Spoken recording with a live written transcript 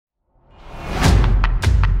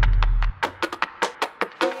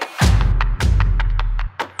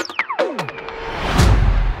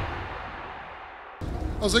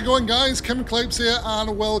How's it going, guys? Chemical Apes here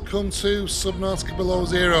and welcome to Subnautica Below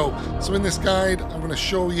Zero. So in this guide I'm going to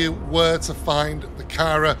show you where to find the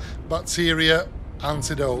Kharaa bacteria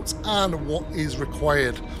antidote and what is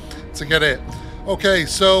required to get it. Okay,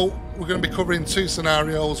 so we're going to be covering two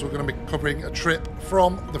scenarios. We're going to be covering a trip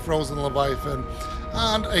from the frozen Leviathan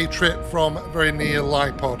and a trip from very near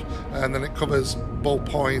Lipod, and then it covers both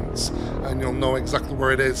points and you'll know exactly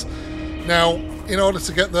where it is. Now, in order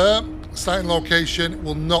to get there, starting location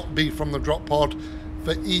will not be from the drop pod.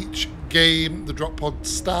 For each game, the drop pod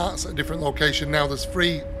starts at a different location. Now there's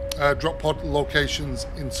 3 drop pod locations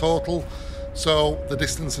in total, so the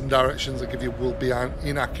distance and directions I give you will be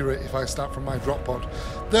inaccurate if I start from my drop pod.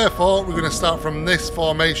 Therefore, we're going to start from this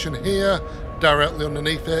formation here, directly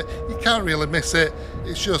underneath it. You can't really miss it.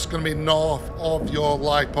 It's just going to be north of your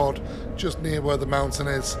Lipod, just near where the mountain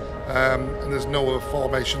is, and there's no other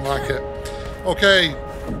formation like it. Okay,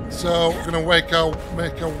 so we're going to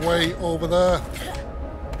make our way over there.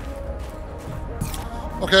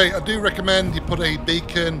 Okay, I do recommend you put a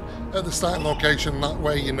beacon at the starting location, that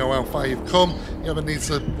way you know how far you've come. You ever need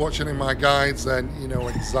to watch any of my guides, then you know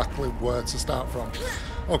exactly where to start from.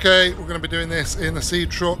 Okay, we're going to be doing this in the sea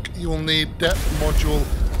truck. You will need depth module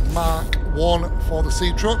Mark 1 for the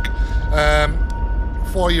sea truck.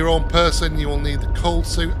 For your own person, you will need the cold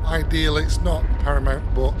suit. Ideally, it's not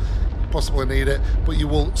paramount, but you possibly need it. But you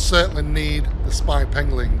will certainly need the spy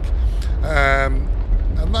pengling.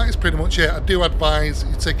 And that is pretty much it. I do advise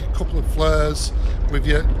you take a couple of flares with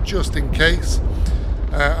you just in case.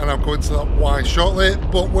 And I'll go into that why shortly.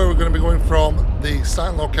 But where we're going to be going from, the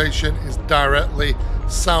starting location is directly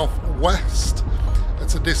southwest.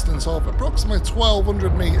 It's a distance of approximately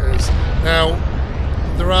 1,200 meters. Now,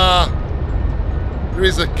 there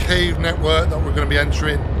is a cave network that we're going to be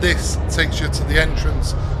entering. This takes you to the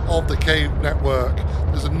entrance of the cave network.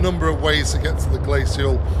 There's a number of ways to get to the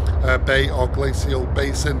glacial bay or glacial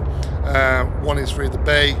basin. One is through the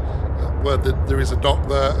bay, where there is a dock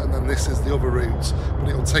there, and then this is the other route, but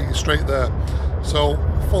it'll take you straight there. So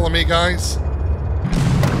follow me, guys.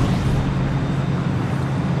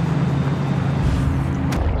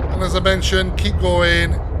 And as I mentioned, keep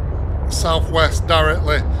going southwest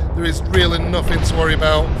directly. There is really nothing to worry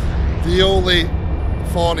about. The only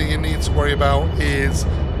fauna you need to worry about is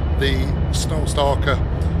the Snowstalker,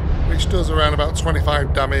 which does around about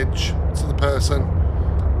 25 damage to the person,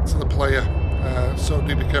 to the player. So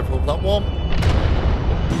do be careful of that one.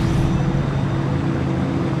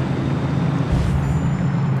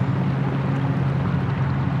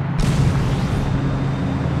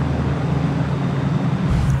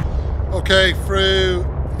 Okay, through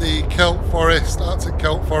the kelp forest, Arctic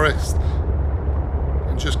kelp forest,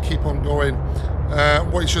 and just keep on going.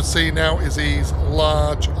 What you should see now is these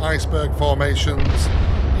large iceberg formations.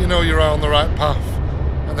 You know you're on the right path,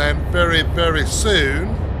 and then very, very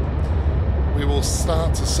soon we will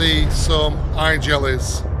start to see some eye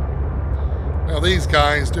jellies. Now these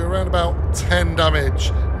guys do around about 10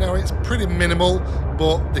 damage. Now it's pretty minimal,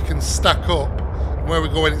 but they can stack up. And where we're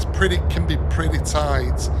going, can be pretty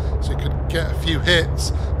tight, so you could get a few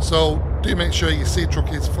hits. So do make sure your sea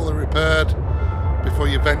truck is fully repaired before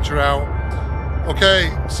you venture out.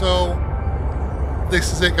 Okay, so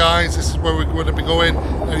this is it, guys. This is where we're going to be going.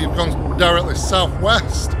 Now you've gone directly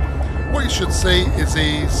southwest. What you should see is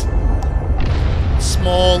these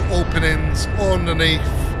small openings underneath.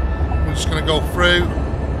 We're just going to go through.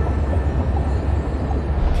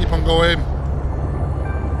 Keep on going,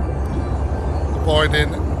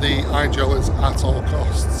 avoiding the eye jellies at all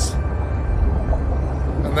costs.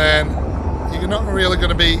 And then you're not really going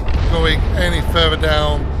to be going any further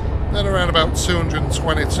down than around about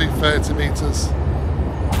 220, 230 meters.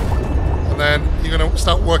 And then you're going to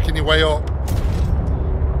start working your way up.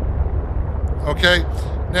 Okay,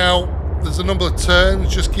 now there's a number of turns.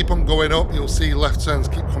 Just keep on going up. You'll see left turns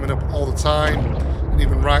keep coming up all the time, and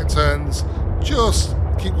even right turns. Just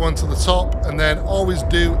keep going to the top, and then always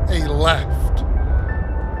do a left.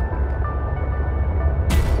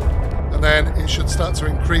 And then it should start to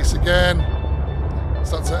increase again,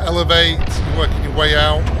 start to elevate. You're working your way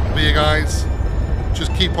out for you guys.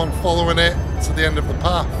 Just keep on following it to the end of the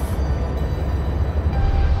path.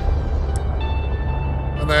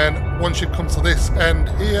 And then once you come to this end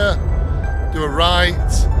here, do a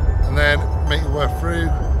right, and then make your way through.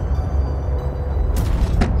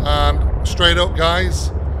 And straight up,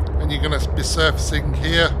 guys, and you're going to be surfacing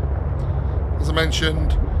here. As I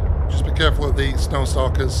mentioned, just be careful of the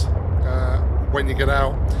Snowstalkers when you get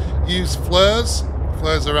out. Use flares.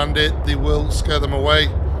 Flares around it, they will scare them away,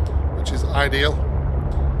 which is ideal.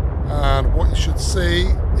 And what you should see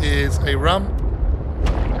is a ramp.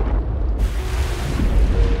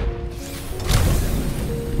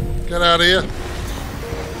 Get out of here.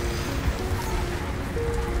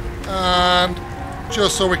 And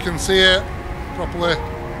just so we can see it properly,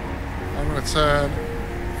 I'm going to turn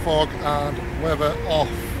fog and weather off.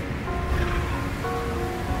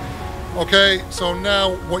 Okay, so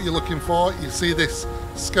now what you're looking for, you see this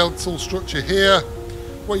skeletal structure here.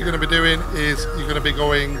 What you're going to be doing is you're going to be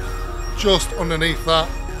going just underneath that.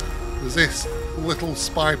 There's this little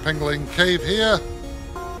spy pangolin cave here.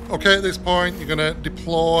 Okay, at this point you're going to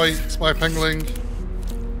deploy spy pangolin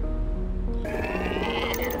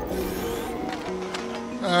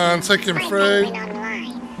and take him through.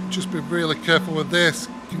 Just be really careful with this.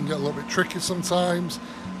 It can get a little bit tricky sometimes.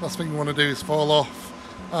 Last thing you want to do is fall off.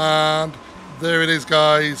 And there it is,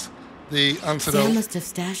 guys, the antidote. Sam must have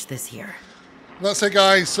stashed this here. That's it,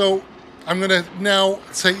 guys. So I'm going to now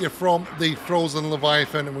take you from the frozen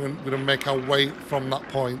Leviathan, and we're going to make our way from that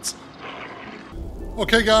point.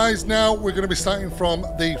 Okay, guys, now we're going to be starting from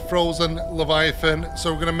the frozen Leviathan.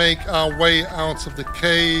 So we're going to make our way out of the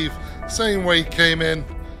cave, same way it came in,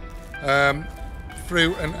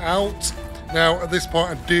 through and out. Now, at this point,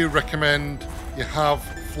 I do recommend you have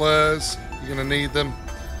flares. You're going to need them.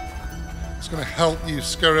 It's going to help you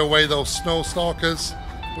scare away those snow stalkers,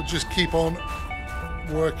 but just keep on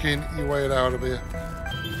working your way out of here.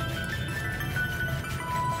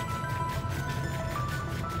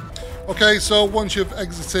 Okay, so once you've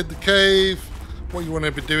exited the cave, what you want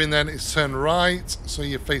to be doing then is turn right, so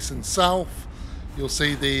you're facing south. You'll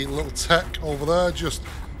see the little tech over there. Just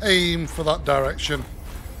aim for that direction.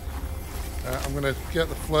 I'm going to get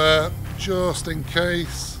the flare just in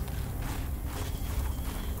case.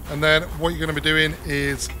 And then what you're going to be doing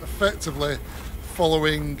is effectively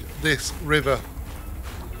following this river,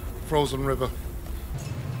 frozen river.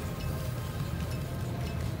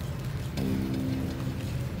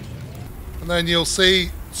 And then you'll see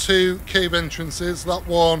two cave entrances, that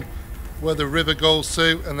one where the river goes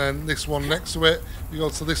to, and then this one next to it. You go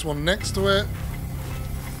to this one next to it,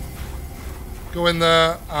 go in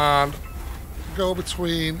there and go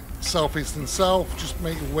between southeast and south, just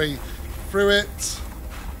make your way through it.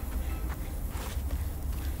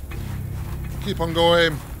 Keep on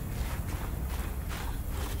going.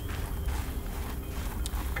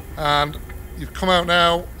 And you've come out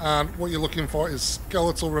now, and what you're looking for is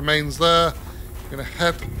skeletal remains there. You're going to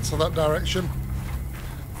head to that direction.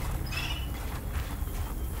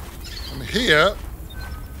 And here,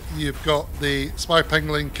 you've got the spy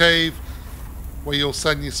pangolin cave, where you'll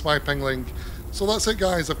send your spy pangolin. So that's it,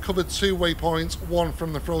 guys. I've covered 2 waypoints, 1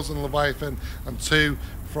 from the frozen Leviathan and 2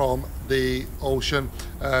 from the ocean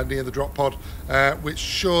near the drop pod, which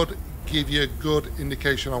should give you a good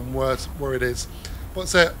indication on where it is. But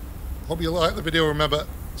that's it. Hope you liked the video. Remember,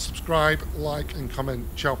 subscribe, like and comment.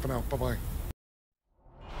 Ciao for now. Bye bye.